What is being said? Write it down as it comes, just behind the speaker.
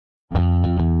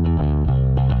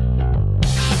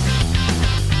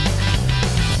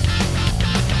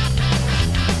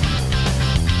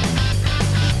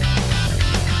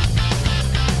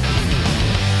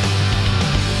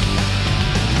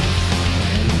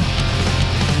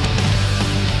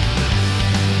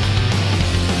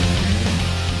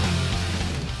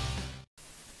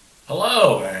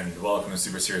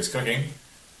Super Serious Cooking.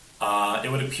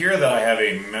 It would appear that I have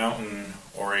a mountain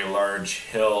or a large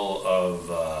hill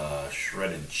of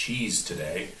shredded cheese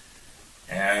today,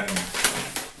 and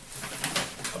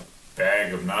a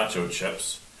bag of nacho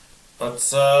chips.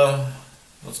 Let's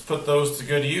put those to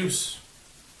good use.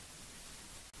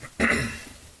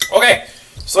 Okay,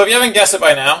 so if you haven't guessed it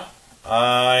by now,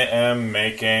 I am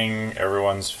making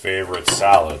everyone's favorite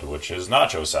salad, which is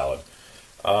nacho salad.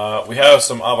 We have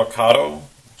some avocado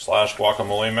 /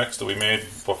 guacamole mix that we made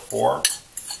before.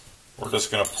 We're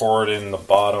just going to pour it in the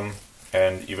bottom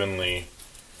and evenly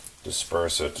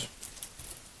disperse it.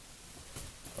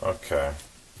 Okay,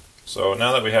 so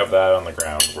now that we have that on the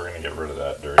ground, we're going to get rid of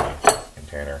that dirty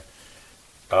container.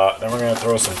 Then we're going to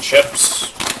throw some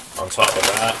chips on top of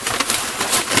that.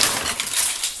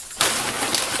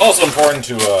 It's also important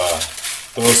to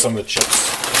throw some of the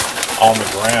chips on the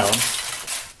ground.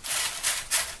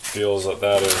 Feels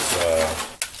that is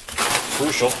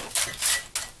crucial.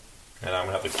 And I'm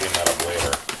going to have to clean that up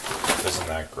later. Isn't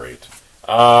that great?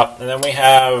 And then we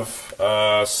have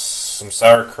some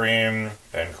sour cream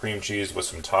and cream cheese with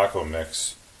some taco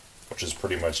mix, which is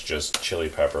pretty much just chili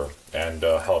pepper and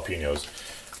jalapenos.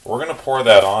 We're going to pour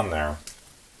that on there,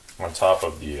 on top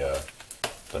of the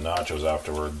nachos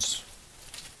afterwards.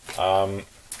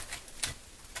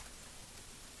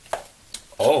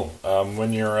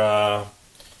 When you're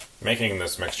making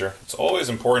this mixture, it's always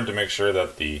important to make sure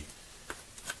that the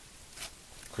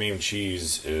cream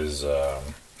cheese is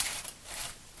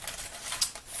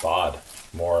thawed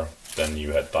more than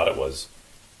you had thought it was,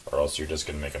 or else you're just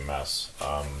going to make a mess.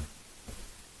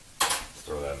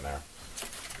 Throw that in there.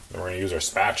 Then we're going to use our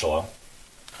spatula,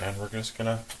 and we're just going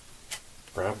to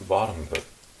grab the bottom of it.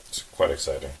 It's quite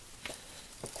exciting.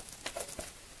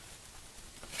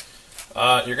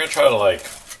 You're going to try to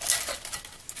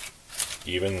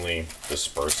evenly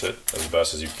disperse it as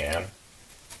best as you can,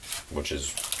 which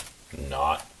is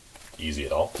not easy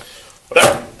at all.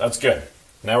 Whatever, that's good.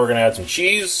 Now we're going to add some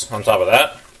cheese on top of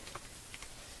that.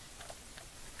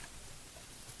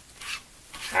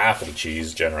 Half of the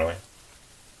cheese, generally.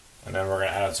 And then we're going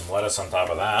to add some lettuce on top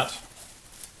of that.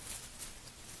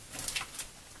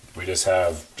 We just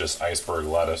have iceberg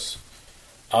lettuce.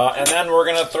 And then we're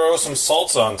going to throw some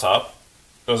salsa on top.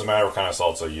 Doesn't matter what kind of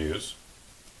salsa you use.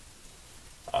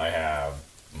 I have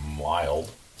mild,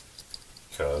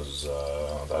 because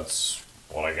that's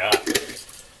what I got.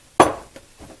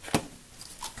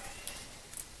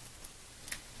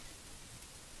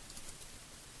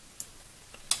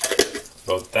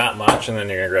 About that much, and then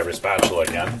you're going to grab your spatula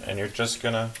again, and you're just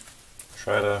going to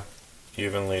try to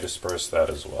evenly disperse that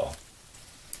as well.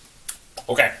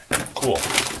 Okay, cool.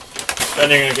 Then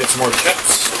you're going to get some more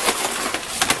chips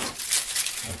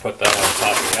and put that on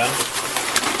top again.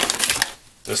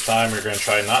 This time you're going to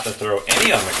try not to throw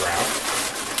any on the ground.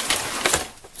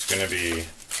 It's going to be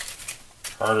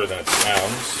harder than it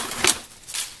sounds.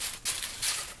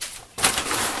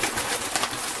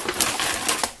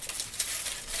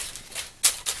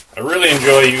 I really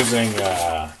enjoy using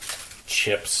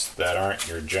chips that aren't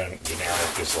your generic,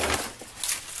 just like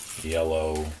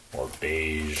yellow or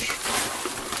beige.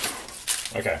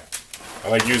 Okay. I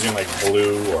like using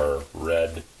blue or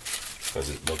red because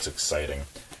it looks exciting.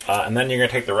 And then you're going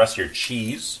to take the rest of your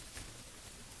cheese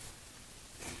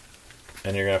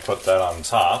and you're going to put that on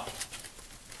top.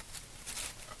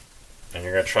 And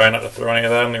you're going to try not to throw any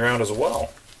of that on the ground as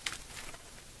well.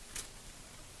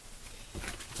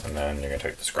 And then you're going to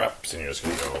take the scraps and you're just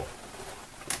going to go,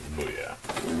 booyah.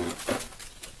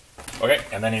 Okay,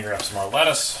 and then you grab some more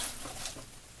lettuce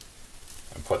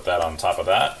and put that on top of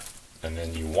that. And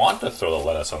then you want to throw the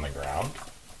lettuce on the ground,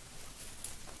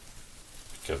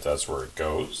 because that's where it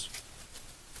goes,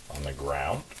 on the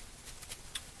ground.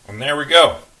 And there we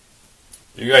go.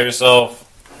 You got yourself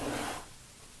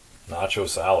nacho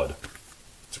salad.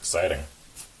 It's exciting.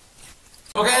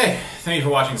 Okay, thank you for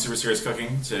watching Super Serious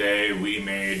Cooking. Today we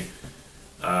made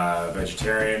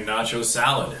vegetarian nacho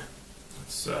salad.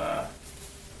 It's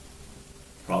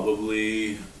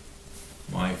probably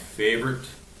my favorite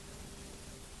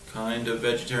kind of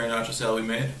vegetarian nacho salad we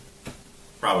made.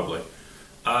 Probably.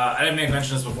 I didn't make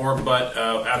mention of this before, but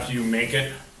after you make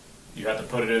it, you have to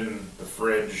put it in the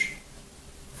fridge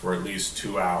for at least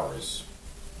 2 hours.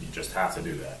 You just have to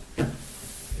do that.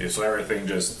 Yeah, so everything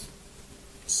just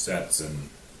sets and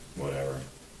whatever.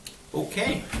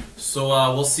 Okay, so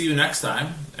we'll see you next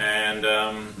time, and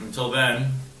until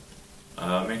then,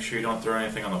 make sure you don't throw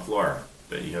anything on the floor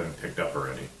that you haven't picked up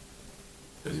already,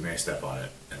 because you may step on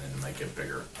it and then it might get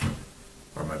bigger,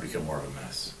 or it might become more of a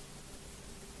mess.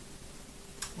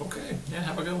 Okay, yeah,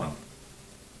 have a good one.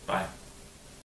 Bye.